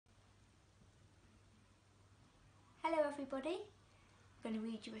Hello everybody, I'm going to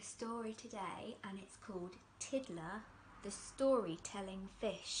read you a story today and it's called Tiddler, the Storytelling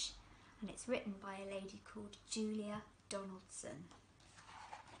Fish, and it's written by a lady called Julia Donaldson.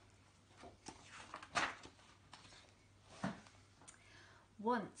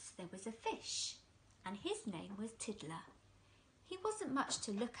 Once there was a fish and his name was Tiddler. He wasn't much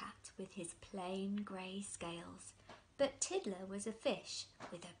to look at with his plain grey scales, but Tiddler was a fish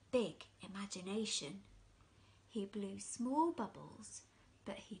with a big imagination. He blew small bubbles,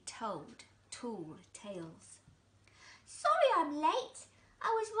 but he told tall tales. Sorry I'm late. I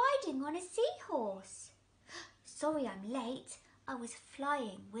was riding on a seahorse. Sorry I'm late. I was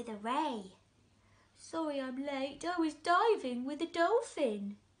flying with a ray. Sorry I'm late. I was diving with a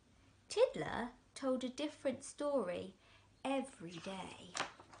dolphin. Tiddler told a different story every day.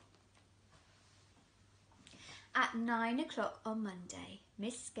 At 9 o'clock on Monday,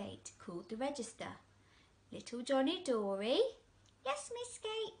 Miss Skate called the register. Little Johnny Dory. Yes, Miss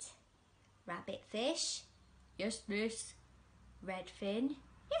Skate. Rabbit Fish. Yes, miss. Redfin.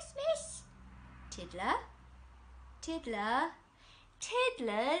 Yes, miss. Tiddler. Tiddler.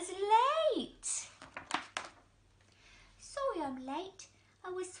 Tiddler's late. Sorry I'm late. I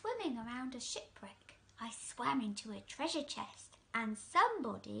was swimming around a shipwreck. I swam into a treasure chest and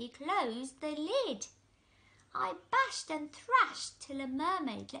somebody closed the lid. I bashed and thrashed till a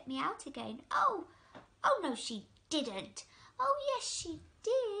mermaid let me out again. Oh no, she didn't. Oh yes, she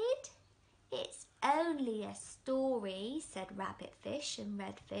did. It's only a story, said Rabbitfish and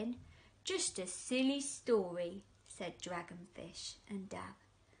Redfin. Just a silly story, said Dragonfish and Dab.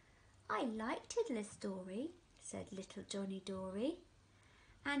 I like Tiddler's story, said Little Johnny Dory.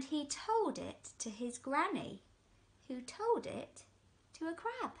 And he told it to his granny, who told it to a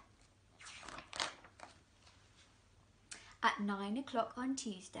crab. At 9 o'clock on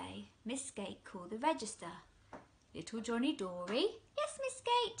Tuesday, Miss Skate called the register. Little Johnny Dory. Yes, Miss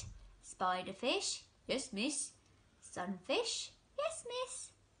Skate. Spiderfish. Yes, miss. Sunfish. Yes,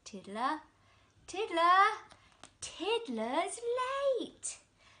 miss. Tiddler. Tiddler. Tiddler's late.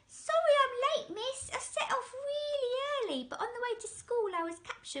 Sorry I'm late, miss. I set off really early, but on the way to school I was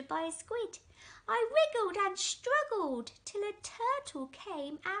captured by a squid. I wriggled and struggled till a turtle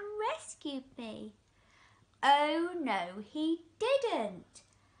came and rescued me. Oh no, he didn't.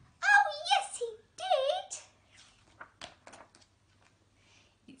 Oh yes, he did.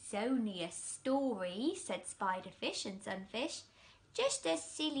 It's only a story, said Spiderfish and Sunfish. Just a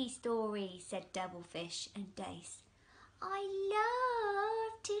silly story, said Doublefish and Dace. I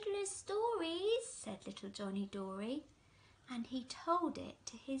love Tiddler's stories, said Little Johnny Dory, and he told it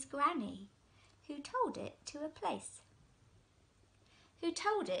to his granny, who told it to a place, who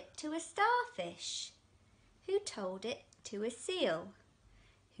told it to a starfish, who told it to a seal,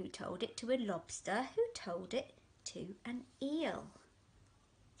 who told it to a lobster, who told it to an eel.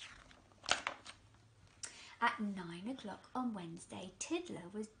 At 9 o'clock on Wednesday, Tiddler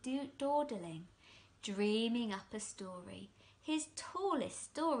was dawdling, dreaming up a story, his tallest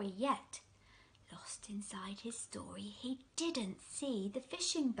story yet. Lost inside his story, he didn't see the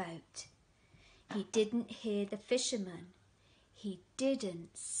fishing boat. He didn't hear the fisherman. He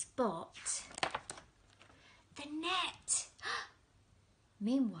didn't spot the net.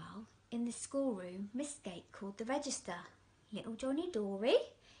 Meanwhile, in the schoolroom, Miss Skate called the register. Little Johnny Dory.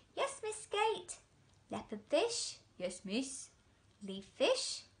 Yes, Miss Skate. Leopardfish. Yes, miss.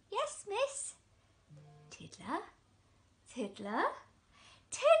 Leaffish. Yes, miss. Tiddler. Tiddler.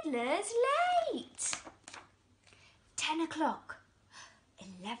 Tiddler's late. 10 o'clock.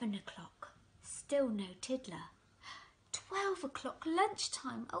 11 o'clock. Still no Tiddler. 12 o'clock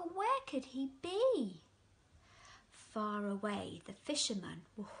lunchtime. Oh, where could he be? Far away, the fishermen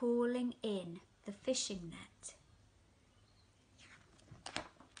were hauling in the fishing net.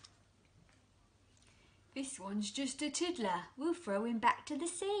 This one's just a Tiddler. We'll throw him back to the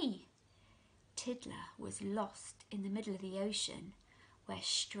sea. Tiddler was lost in the middle of the ocean where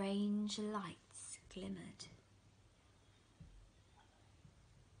strange lights glimmered.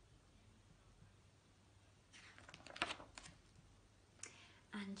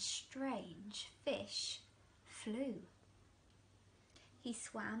 And strange fish flew. He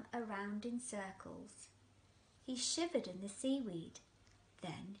swam around in circles. He shivered in the seaweed.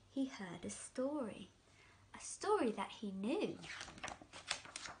 Then he heard a story that he knew.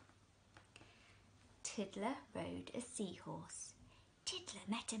 Tiddler rode a seahorse. Tiddler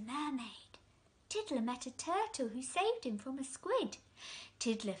met a mermaid. Tiddler met a turtle who saved him from a squid.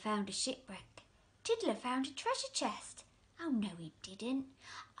 Tiddler found a shipwreck. Tiddler found a treasure chest. Oh no, he didn't.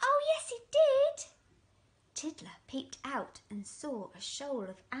 Oh yes, he did. Tiddler peeped out and saw a shoal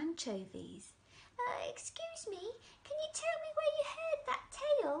of anchovies Excuse me, can you tell me where you heard that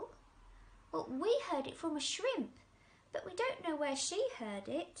tale? Well, we heard it from a shrimp, but we don't know where she heard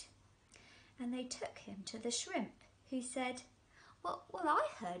it. And they took him to the shrimp, who said, Well, I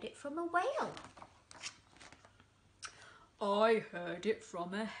heard it from a whale. I heard it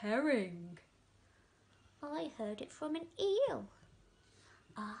from a herring. I heard it from an eel.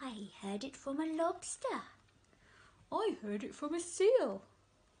 I heard it from a lobster. I heard it from a seal.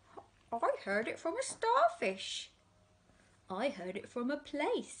 I heard it from a starfish. I heard it from a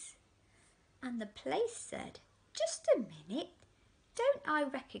plaice. And the plaice said, Just a minute, don't I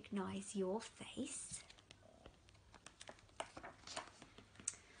recognise your face?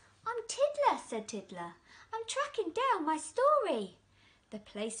 I'm Tiddler, said Tiddler. I'm tracking down my story. The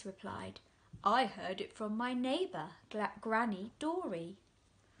plaice replied, I heard it from my neighbour, Granny Dory.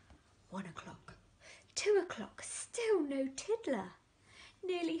 1 o'clock, 2 o'clock, still no Tiddler.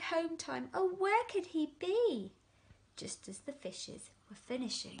 Nearly home time, oh, where could he be? Just as the fishes were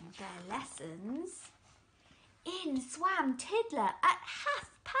finishing their lessons, in swam Tiddler at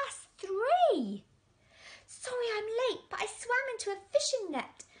 3:30. Sorry I'm late, but I swam into a fishing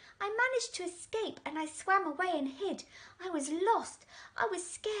net. I managed to escape and I swam away and hid. I was lost. I was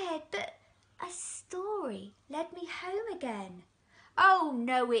scared, but a story led me home again. Oh,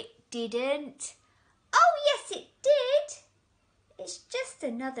 no, it didn't. Oh, yes, it did. It's just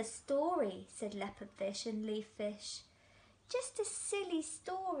another story, said Leopardfish and Leaffish. Just a silly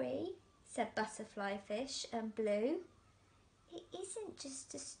story, said Butterflyfish and Blue. It isn't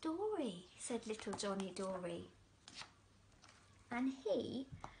just a story, said Little Johnny Dory. And he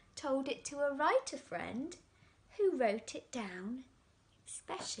told it to a writer friend who wrote it down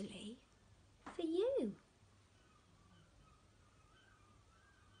especially for you.